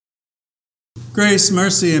Grace,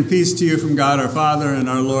 mercy, and peace to you from God our Father and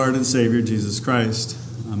our Lord and Savior Jesus Christ.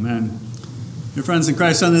 Amen. Dear friends in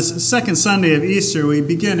Christ, on this second Sunday of Easter, we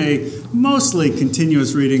begin a mostly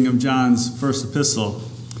continuous reading of John's first epistle.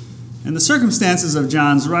 And the circumstances of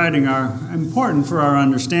John's writing are important for our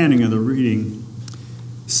understanding of the reading.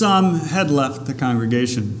 Some had left the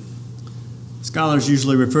congregation. Scholars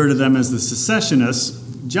usually refer to them as the secessionists.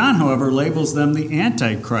 John, however, labels them the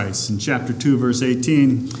Antichrist in chapter 2, verse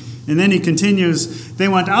 18. And then he continues, "They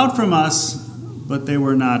went out from us, but they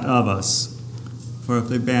were not of us. For if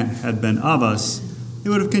they had been of us,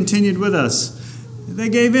 they would have continued with us." They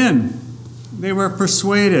gave in. They were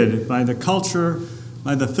persuaded by the culture,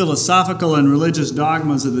 by the philosophical and religious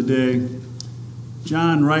dogmas of the day.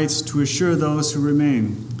 John writes to assure those who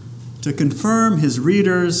remain, to confirm his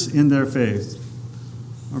readers in their faith,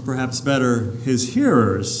 or perhaps better, his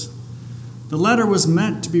hearers. The letter was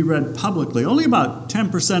meant to be read publicly. Only about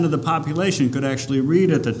 10% of the population could actually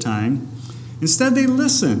read at the time. Instead, they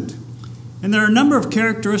listened. And there are a number of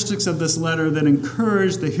characteristics of this letter that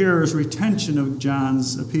encourage the hearer's retention of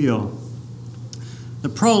John's appeal. The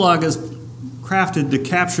prologue is crafted to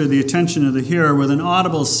capture the attention of the hearer with an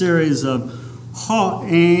audible series of ha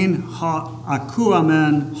ein, ha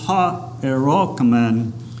akuamen, ha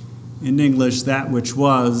erokamen. In English, that which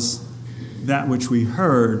was, that which we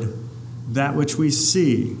heard, that which we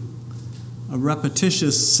see, a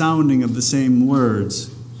repetitious sounding of the same words.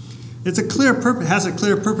 Has a clear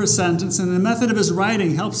purpose sentence, and the method of his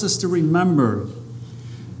writing helps us to remember.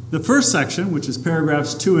 The first section, which is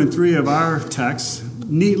paragraphs 2 and 3 of our text,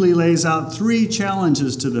 neatly lays out 3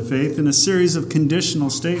 challenges to the faith in a series of conditional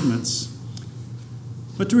statements.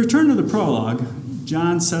 But to return to the prologue,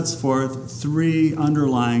 John sets forth 3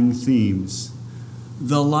 underlying themes.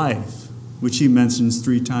 The life, which he mentions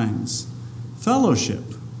 3 times.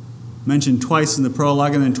 Fellowship, mentioned twice in the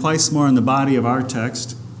prologue and then twice more in the body of our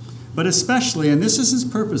text. But especially, and this is his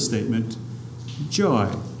purpose statement, joy.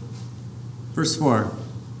 Verse 4,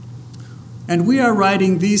 "And we are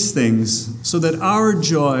writing these things so that our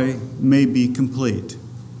joy may be complete."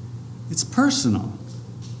 It's personal,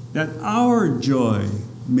 that our joy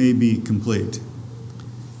may be complete.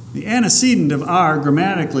 The antecedent of "our"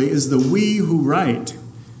 grammatically is the "we" who write.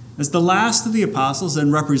 As the last of the apostles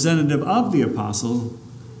and representative of the apostle,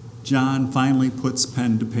 John finally puts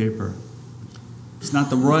pen to paper. It's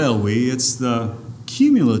not the royal we, it's the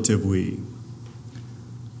cumulative we.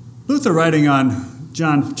 Luther, writing on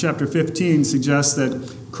John chapter 15, suggests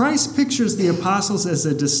that Christ pictures the apostles as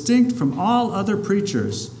a distinct from all other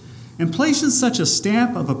preachers and places such a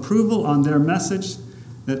stamp of approval on their message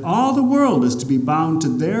that all the world is to be bound to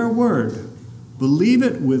their word, believe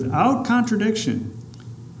it without contradiction,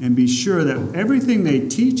 and be sure that everything they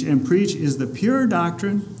teach and preach is the pure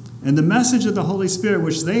doctrine and the message of the Holy Spirit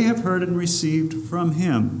which they have heard and received from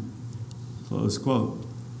him. Close quote.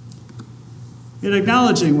 In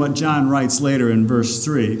acknowledging what John writes later in verse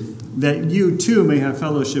 3, that you too may have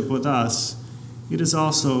fellowship with us, it is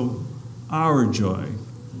also our joy.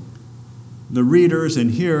 The readers and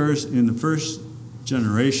hearers in the first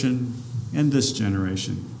generation and this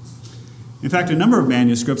generation. In fact, a number of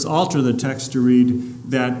manuscripts alter the text to read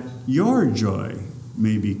that your joy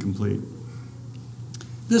may be complete.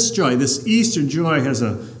 This joy, this Easter joy, has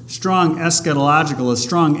a strong eschatological, a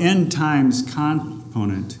strong end times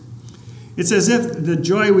component. It's as if the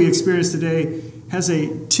joy we experience today has a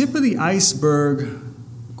tip of the iceberg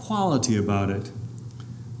quality about it.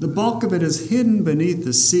 The bulk of it is hidden beneath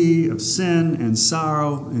the sea of sin and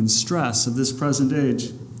sorrow and stress of this present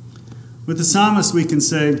age. With the psalmist, we can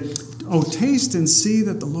say, "Oh, taste and see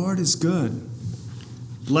that the Lord is good.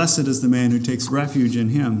 Blessed is the man who takes refuge in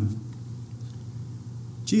him."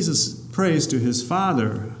 Jesus prays to his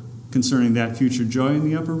Father concerning that future joy in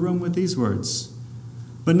the upper room with these words,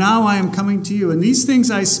 "But now I am coming to you, and these things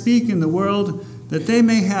I speak in the world, that they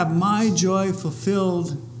may have my joy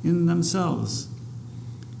fulfilled in themselves."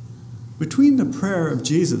 Between the prayer of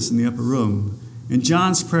Jesus in the upper room and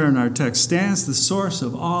John's prayer in our text stands the source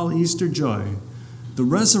of all Easter joy, the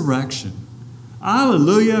resurrection.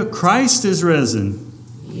 Alleluia, Christ is risen.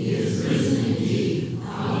 He is risen indeed.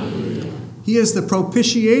 Alleluia. He is the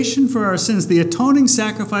propitiation for our sins, the atoning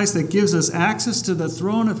sacrifice that gives us access to the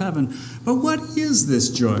throne of heaven. But what is this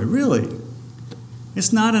joy, really?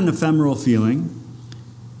 It's not an ephemeral feeling.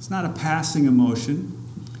 It's not a passing emotion.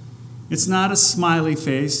 It's not a smiley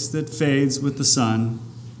face that fades with the sun.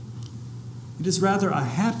 It is rather a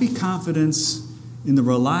happy confidence in the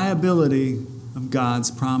reliability of God's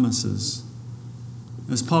promises.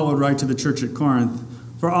 As Paul would write to the church at Corinth,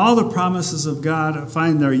 "For all the promises of God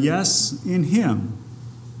find their yes in him,"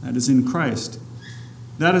 that is in Christ.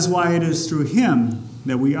 That is why it is through him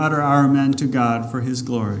that we utter our amen to God for his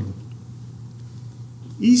glory.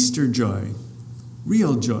 Easter joy,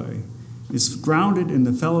 real joy, is grounded in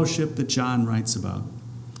the fellowship that John writes about.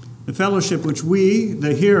 The fellowship which we,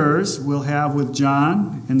 the hearers, will have with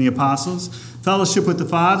John and the apostles, fellowship with the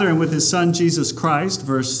Father and with his Son, Jesus Christ,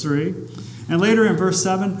 verse 3. And later in verse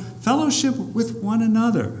 7, fellowship with one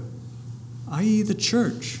another, i.e. the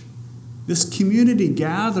church, this community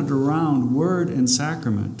gathered around word and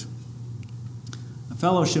sacrament. A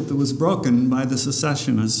fellowship that was broken by the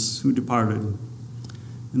secessionists who departed.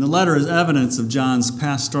 And the letter is evidence of John's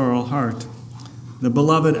pastoral heart. The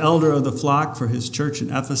beloved elder of the flock for his church in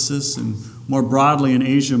Ephesus and more broadly in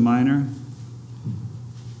Asia Minor.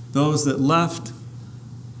 Those that left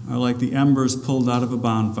are like the embers pulled out of a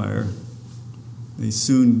bonfire. They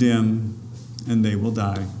soon dim and they will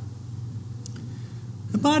die.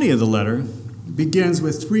 The body of the letter begins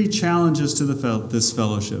with 3 challenges to this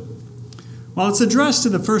fellowship. While it's addressed to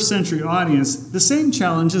the first century audience, the same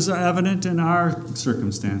challenges are evident in our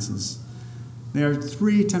circumstances. They are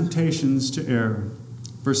 3 temptations to error.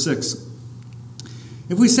 Verse 6.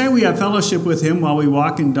 If we say we have fellowship with him while we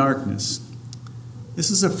walk in darkness.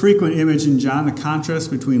 This is a frequent image in John, the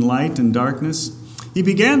contrast between light and darkness. He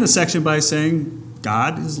began the section by saying,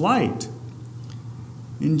 God is light.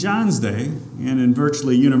 In John's day, and in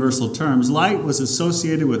virtually universal terms, light was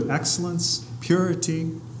associated with excellence,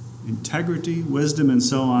 purity, integrity, wisdom, and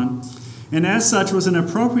so on, and as such was an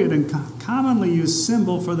appropriate and commonly used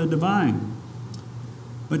symbol for the divine.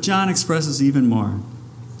 But John expresses even more.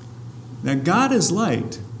 That God is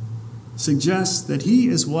light suggests that he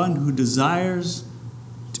is one who desires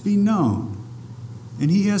to be known,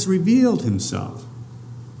 and he has revealed himself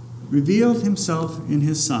in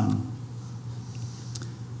his Son.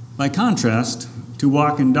 By contrast, to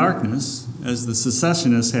walk in darkness, as the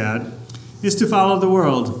secessionists had, is to follow the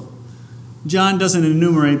world. John doesn't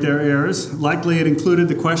enumerate their errors. Likely it included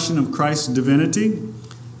the question of Christ's divinity,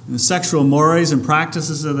 the sexual mores and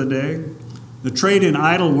practices of the day, the trade in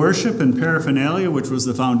idol worship and paraphernalia, which was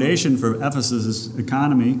the foundation for Ephesus'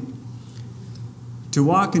 economy. To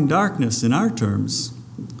walk in darkness, in our terms,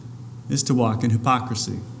 is to walk in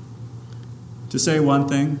hypocrisy. To say one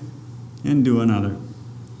thing and do another.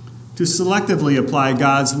 To selectively apply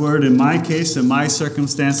God's word in my case and my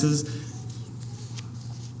circumstances,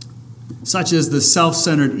 such as the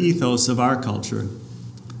self-centered ethos of our culture.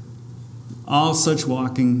 All such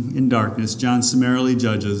walking in darkness, John summarily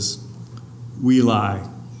judges, we lie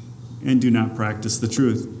and do not practice the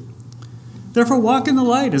truth. Therefore, walk in the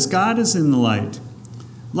light as God is in the light.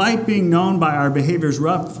 Light being known by our behavior's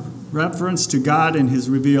reference to God and his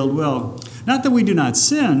revealed will. Not that we do not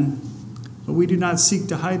sin, but we do not seek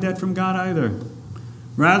to hide that from God either.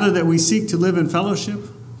 Rather that we seek to live in fellowship,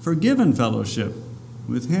 forgiven fellowship,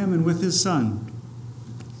 with him and with his Son.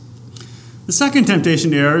 The second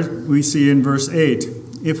temptation to error we see in verse 8.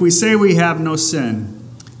 If we say we have no sin,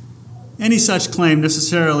 any such claim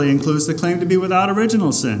necessarily includes the claim to be without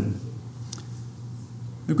original sin.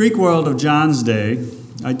 The Greek world of John's day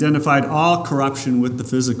identified all corruption with the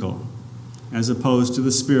physical, as opposed to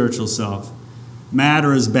the spiritual self.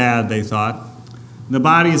 Matter is bad, they thought. The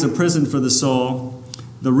body is a prison for the soul.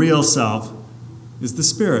 The real self is the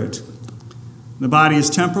spirit. The body is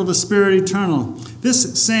temporal, the spirit eternal.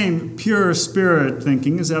 This same pure spirit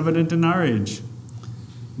thinking is evident in our age.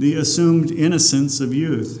 The assumed innocence of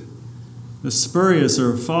youth. The spurious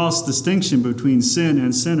or false distinction between sin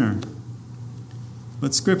and sinner.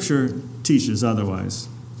 But Scripture teaches otherwise.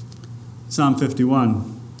 Psalm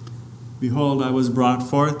 51. Behold, I was brought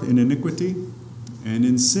forth in iniquity, and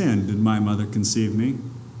in sin did my mother conceive me.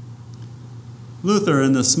 Luther,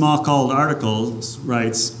 in the Smalcald Articles,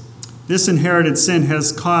 writes, this inherited sin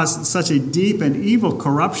has caused such a deep and evil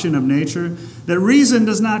corruption of nature that reason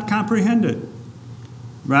does not comprehend it.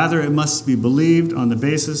 Rather, it must be believed on the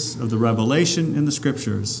basis of the revelation in the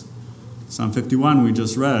Scriptures. Psalm 51 we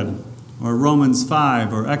just read, or Romans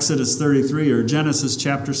 5, or Exodus 33, or Genesis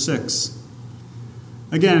chapter 6.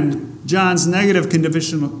 Again, John's negative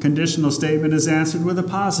conditional statement is answered with a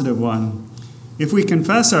positive one. If we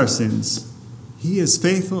confess our sins, he is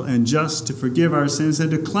faithful and just to forgive our sins and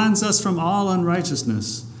to cleanse us from all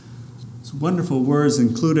unrighteousness. These wonderful words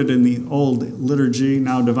included in the old liturgy,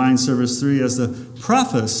 now Divine Service 3, as the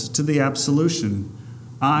preface to the absolution.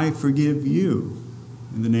 I forgive you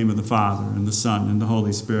in the name of the Father and the Son and the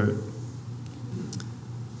Holy Spirit.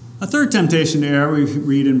 A third temptation to error we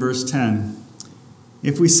read in verse 10.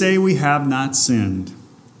 If we say we have not sinned.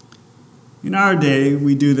 In our day,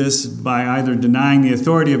 we do this by either denying the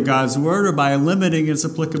authority of God's word or by limiting its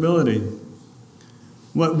applicability.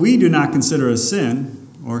 What we do not consider a sin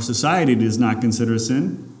or society does not consider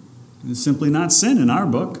sin. It's simply not sin in our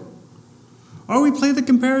book. Or we play the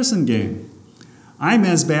comparison game. I'm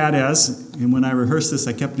as bad as, and when I rehearsed this,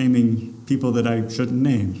 I kept naming people that I shouldn't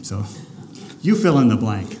name. So you fill in the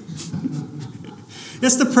blank.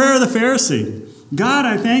 It's the prayer of the Pharisee. God,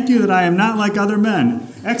 I thank you that I am not like other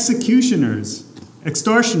men, executioners,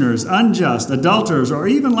 extortioners, unjust, adulterers, or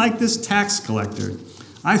even like this tax collector.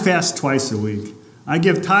 I fast twice a week. I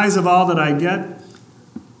give tithes of all that I get.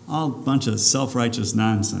 All a bunch of self-righteous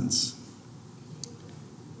nonsense.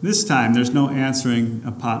 This time, there's no answering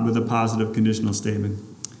with a positive conditional statement.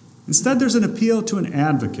 Instead, there's an appeal to an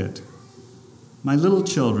advocate. My little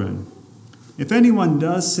children, if anyone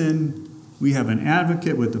does sin, we have an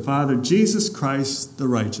advocate with the Father, Jesus Christ the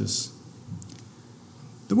righteous.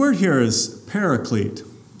 The word here is paraclete,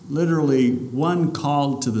 literally one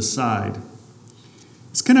called to the side.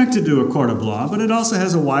 It's connected to a court of law, but it also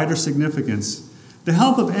has a wider significance. The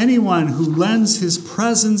help of anyone who lends his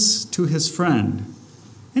presence to his friend.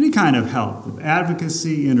 Any kind of help, of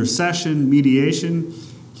advocacy, intercession, mediation.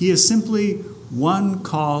 He is simply one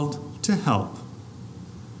called to help.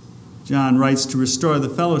 John writes to restore the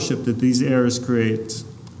fellowship that these errors create,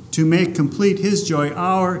 to make complete his joy,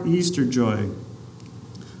 our Easter joy,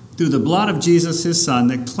 through the blood of Jesus, his Son,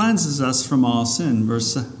 that cleanses us from all sin.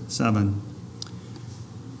 Verse 7.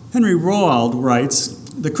 Henry Roald writes,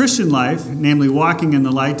 the Christian life, namely walking in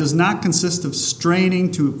the light, does not consist of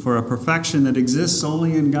straining for a perfection that exists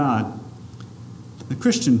only in God. The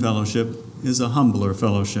Christian fellowship is a humbler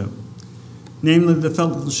fellowship, namely the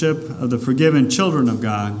fellowship of the forgiven children of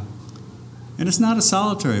God. And it's not a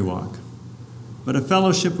solitary walk, but a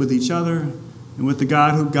fellowship with each other and with the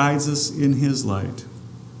God who guides us in his light.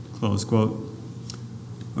 Close quote.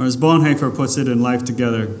 Or as Bonhoeffer puts it in Life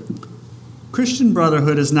Together, Christian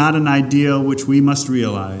brotherhood is not an ideal which we must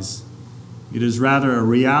realize. It is rather a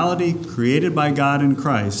reality created by God in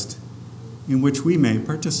Christ in which we may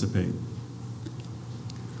participate.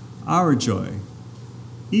 Our joy,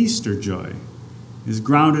 Easter joy, is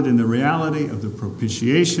grounded in the reality of the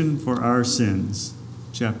propitiation for our sins.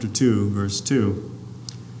 Chapter 2, verse 2.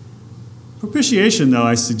 Propitiation, though,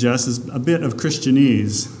 I suggest, is a bit of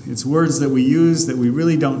Christianese. It's words that we use that we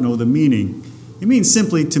really don't know the meaning. It means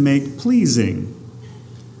simply to make pleasing.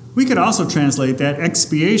 We could also translate that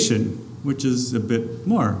expiation, which is a bit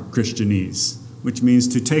more Christianese, which means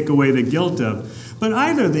to take away the guilt of. But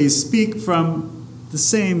either of these speak from the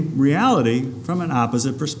same reality from an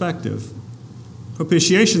opposite perspective.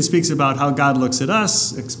 Propitiation speaks about how God looks at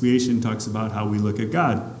us. Expiation talks about how we look at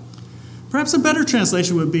God. Perhaps a better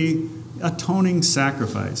translation would be atoning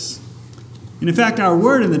sacrifice. And in fact, our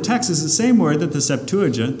word in the text is the same word that the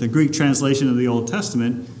Septuagint, the Greek translation of the Old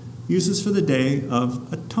Testament, uses for the Day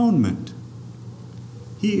of Atonement.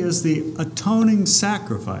 He is the atoning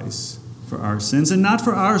sacrifice for our sins, and not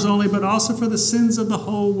for ours only, but also for the sins of the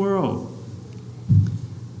whole world.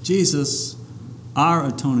 Jesus, our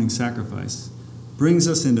atoning sacrifice, brings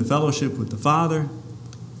us into fellowship with the Father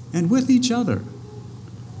and with each other.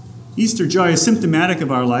 Easter joy is symptomatic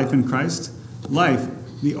of our life in Christ. Life,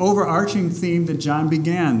 the overarching theme that John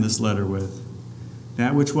began this letter with.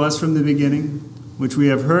 That which was from the beginning, which we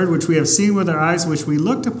have heard, which we have seen with our eyes, which we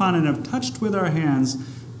looked upon and have touched with our hands,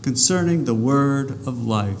 concerning the word of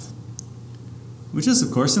life. Which is,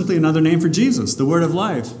 of course, simply another name for Jesus, the word of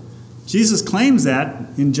life. Jesus claims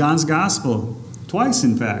that in John's gospel, twice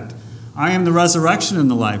in fact. I am the resurrection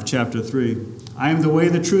and the life, chapter 3. I am the way,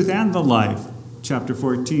 the truth, and the life, chapter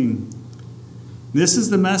 14. This is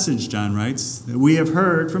the message, John writes, that we have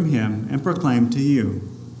heard from him and proclaimed to you.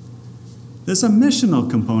 There's a missional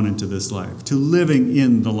component to this life, to living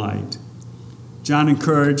in the light. John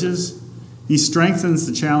encourages, he strengthens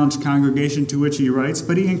the challenged congregation to which he writes,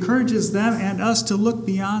 but he encourages them and us to look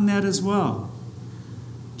beyond that as well.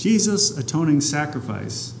 Jesus' atoning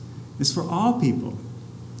sacrifice is for all people,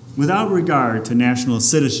 without regard to national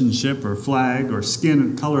citizenship or flag or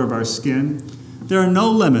skin color of our skin. There are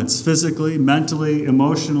no limits, physically, mentally,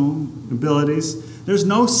 emotional abilities. There's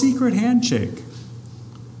no secret handshake.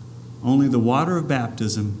 Only the water of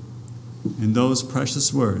baptism and those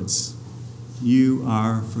precious words, you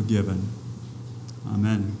are forgiven.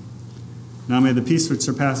 Amen. Now may the peace which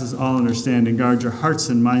surpasses all understanding guard your hearts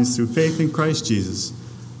and minds through faith in Christ Jesus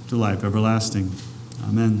to life everlasting.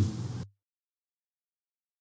 Amen.